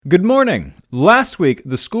Good morning. Last week,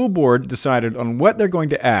 the school board decided on what they're going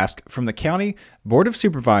to ask from the County Board of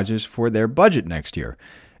Supervisors for their budget next year.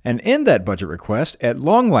 And in that budget request, at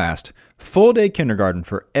long last, full-day kindergarten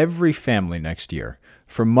for every family next year.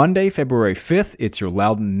 For Monday, February 5th, it's your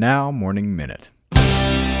Loudon Now Morning Minute.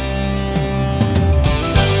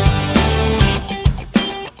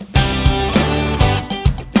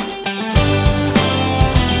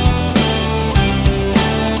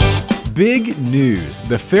 Big news!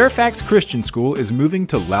 The Fairfax Christian School is moving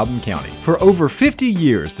to Loudon County. For over 50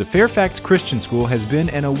 years, the Fairfax Christian School has been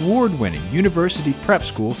an award-winning university prep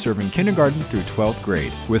school serving kindergarten through 12th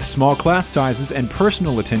grade. With small class sizes and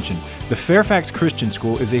personal attention, the Fairfax Christian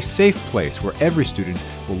School is a safe place where every student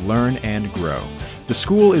will learn and grow. The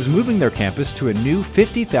school is moving their campus to a new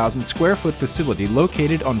 50,000 square foot facility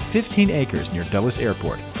located on 15 acres near Dulles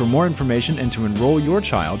Airport. For more information and to enroll your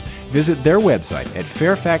child, visit their website at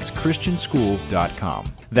fairfaxchristianschool.com.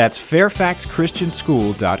 That's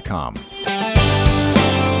fairfaxchristianschool.com.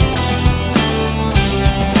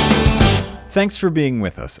 Thanks for being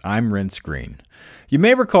with us. I'm Rence Green. You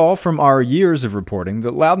may recall from our years of reporting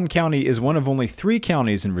that Loudon County is one of only 3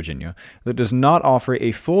 counties in Virginia that does not offer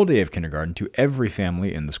a full day of kindergarten to every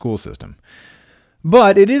family in the school system.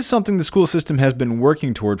 But it is something the school system has been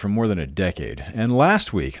working toward for more than a decade, and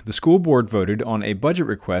last week the school board voted on a budget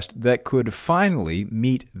request that could finally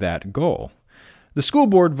meet that goal. The school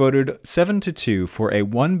board voted 7-2 for a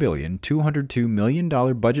 $1,202 million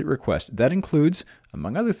budget request that includes,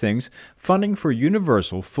 among other things, funding for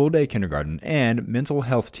universal full-day kindergarten and mental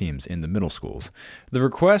health teams in the middle schools. The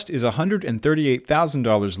request is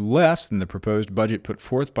 $138,000 less than the proposed budget put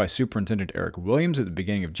forth by Superintendent Eric Williams at the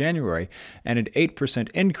beginning of January, and an 8%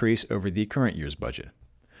 increase over the current year's budget.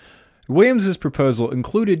 Williams' proposal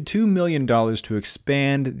included $2 million to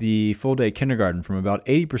expand the full-day kindergarten from about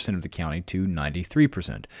 80% of the county to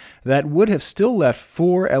 93%. That would have still left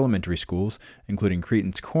 4 elementary schools, including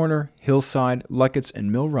Creton's Corner, Hillside, Luckett's,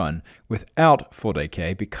 and Mill Run, without full-day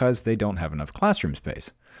K because they don't have enough classroom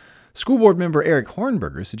space. School board member Eric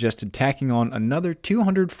Hornberger suggested tacking on another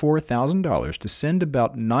 $204,000 to send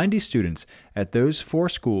about 90 students at those 4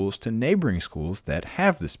 schools to neighboring schools that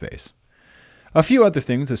have the space. A few other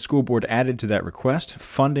things the school board added to that request: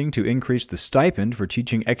 funding to increase the stipend for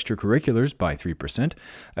teaching extracurriculars by 3%,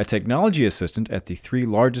 a technology assistant at the 3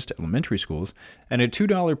 largest elementary schools, and a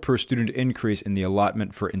 $2 per student increase in the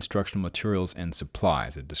allotment for instructional materials and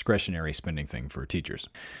supplies, a discretionary spending thing for teachers.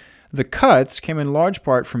 The cuts came in large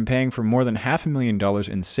part from paying for more than $500,000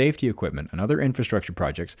 in safety equipment and other infrastructure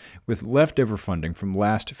projects with leftover funding from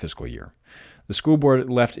last fiscal year. The school board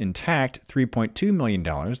left intact $3.2 million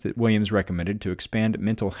that Williams recommended to expand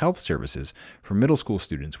mental health services for middle school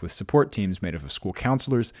students with support teams made up of school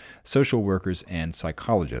counselors, social workers, and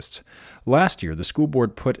psychologists. Last year, the school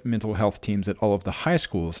board put mental health teams at all of the high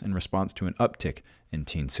schools in response to an uptick in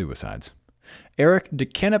teen suicides. Eric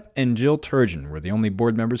DeKennep and Jill Turgeon were the only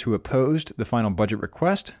board members who opposed the final budget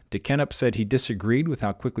request. DeKennep said he disagreed with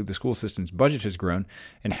how quickly the school system's budget has grown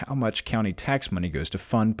and how much county tax money goes to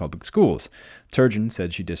fund public schools. Turgeon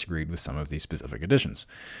said she disagreed with some of these specific additions.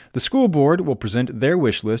 The school board will present their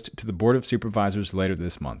wish list to the Board of Supervisors later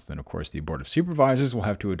this month. And of course, the Board of Supervisors will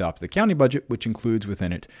have to adopt the county budget, which includes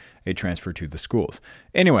within it a transfer to the schools.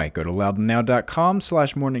 Anyway, go to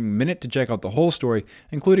loudonnow.com/morning minute to check out the whole story,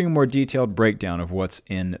 including a more detailed breakdown of what's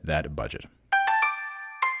in that budget.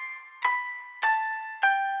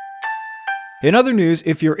 In other news,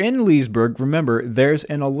 if you're in Leesburg, remember there's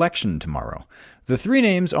an election tomorrow. The 3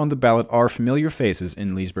 names on the ballot are familiar faces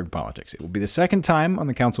in Leesburg politics. It will be the second time on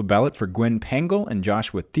the council ballot for Gwen Pangl and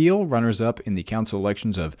Joshua Thiel, runners-up in the council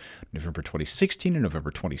elections of November 2016 and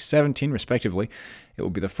November 2017, respectively. It will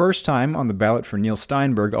be the first time on the ballot for Neil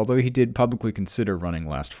Steinberg, although he did publicly consider running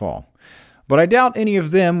last fall. But I doubt any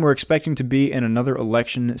of them were expecting to be in another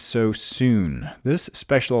election so soon. This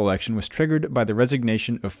special election was triggered by the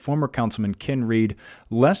resignation of former Councilman Ken Reed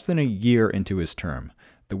less than a year into his term.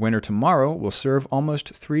 The winner tomorrow will serve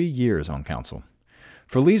almost 3 years on council.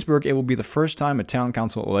 For Leesburg, it will be the first time a town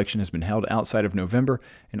council election has been held outside of November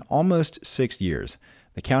in almost 6 years.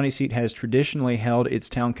 The county seat has traditionally held its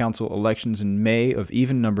town council elections in May of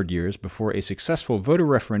even-numbered years before a successful voter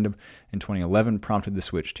referendum in 2011 prompted the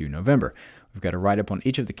switch to November. We've got a write-up on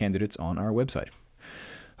each of the candidates on our website.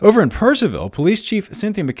 Over in Purcellville, Police Chief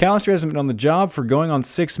Cynthia McAllister hasn't been on the job for going on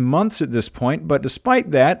 6 months at this point, but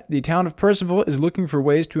despite that, the town of Purcellville is looking for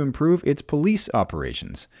ways to improve its police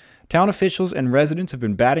operations. Town officials and residents have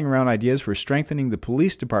been batting around ideas for strengthening the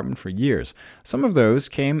police department for years. Some of those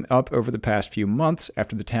came up over the past few months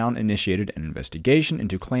after the town initiated an investigation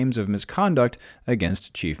into claims of misconduct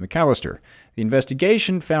against Chief McAllister. The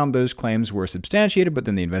investigation found those claims were substantiated, but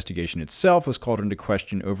then the investigation itself was called into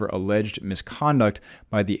question over alleged misconduct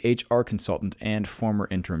by the HR consultant and former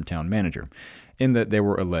interim town manager, in that they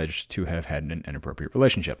were alleged to have had an inappropriate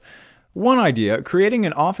relationship. One idea, creating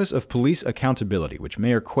an Office of Police Accountability, which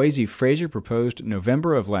Mayor Kwesi Fraser proposed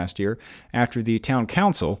November of last year after the town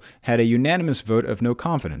council had a unanimous vote of no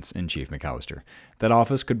confidence in Chief McAllister. That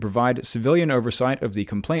office could provide civilian oversight of the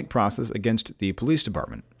complaint process against the police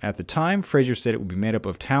department. At the time, Fraser said it would be made up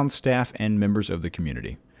of town staff and members of the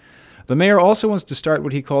community. The mayor also wants to start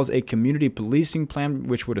what he calls a community policing plan,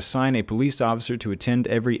 which would assign a police officer to attend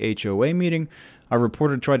every HOA meeting. Our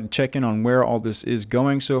reporter tried to check in on where all this is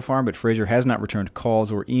going so far, but Fraser has not returned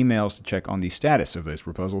calls or emails to check on the status of those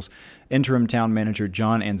proposals. Interim town manager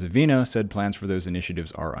John Anzavino said plans for those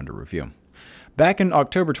initiatives are under review. Back in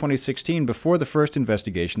October 2016, before the first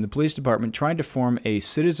investigation, the police department tried to form a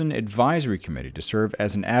citizen advisory committee to serve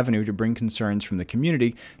as an avenue to bring concerns from the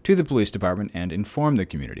community to the police department and inform the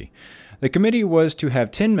community. The committee was to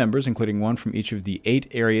have 10 members, including one from each of the 8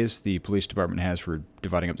 areas the police department has for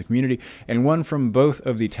dividing up the community, and one from both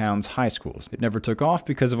of the town's high schools. It never took off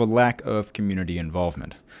because of a lack of community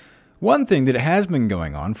involvement. One thing that has been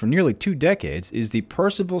going on for nearly 2 decades is the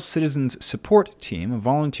Percival Citizens Support Team, a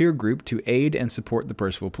volunteer group to aid and support the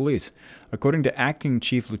Percival Police. According to Acting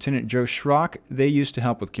Chief Lieutenant Joe Schrock, they used to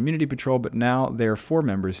help with community patrol, but now their 4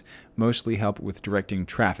 members mostly help with directing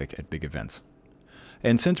traffic at big events.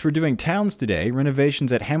 And since we're doing towns today,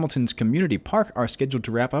 renovations at Hamilton's Community Park are scheduled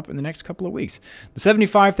to wrap up in the next couple of weeks. The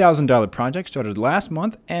 $75,000 project started last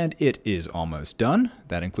month, and it is almost done.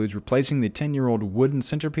 That includes replacing the 10-year-old wooden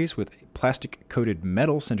centerpiece with a plastic-coated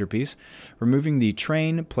metal centerpiece, removing the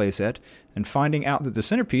train playset, and finding out that the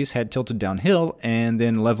centerpiece had tilted downhill, and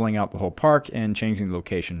then leveling out the whole park and changing the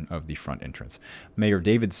location of the front entrance. Mayor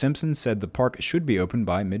David Simpson said the park should be open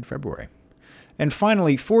by mid-February. And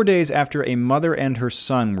finally, 4 days after a mother and her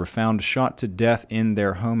son were found shot to death in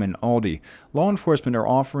their home in Aldi, law enforcement are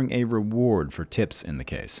offering a reward for tips in the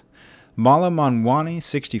case. Mala Manwani,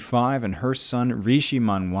 65, and her son Rishi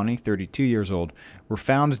Manwani, 32 years old, were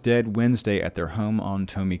found dead Wednesday at their home on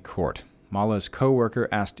Tomey Court. Mala's co-worker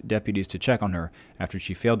asked deputies to check on her after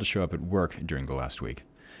she failed to show up at work during the last week.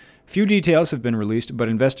 Few details have been released, but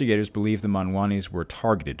investigators believe the Manwanis were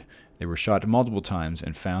targeted. They were shot multiple times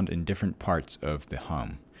and found in different parts of the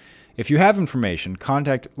home. If you have information,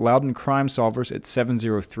 contact Loudoun Crime Solvers at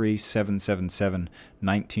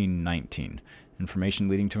 703-777-1919. Information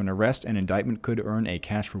leading to an arrest and indictment could earn a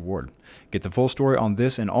cash reward. Get the full story on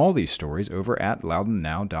this and all these stories over at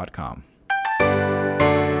loudounnow.com.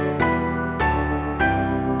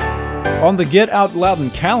 On the Get Out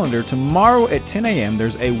Loudoun calendar, tomorrow at 10 a.m.,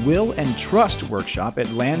 there's a Will and Trust workshop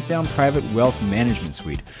at Lansdowne Private Wealth Management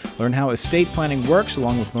Suite. Learn how estate planning works,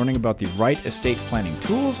 along with learning about the right estate planning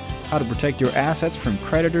tools, how to protect your assets from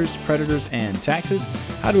creditors, predators, and taxes,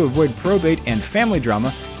 how to avoid probate and family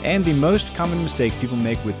drama, and the most common mistakes people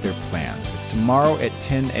make with their plans. It's tomorrow at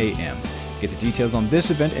 10 a.m. Get the details on this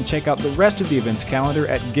event and check out the rest of the event's calendar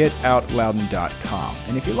at getoutloudoun.com.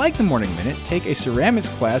 And if you like the Morning Minute, take a ceramics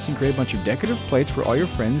class and create a bunch of decorative plates for all your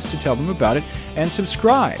friends to tell them about it, and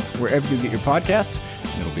subscribe wherever you get your podcasts,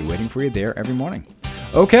 and it'll be waiting for you there every morning.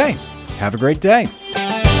 Okay, have a great day.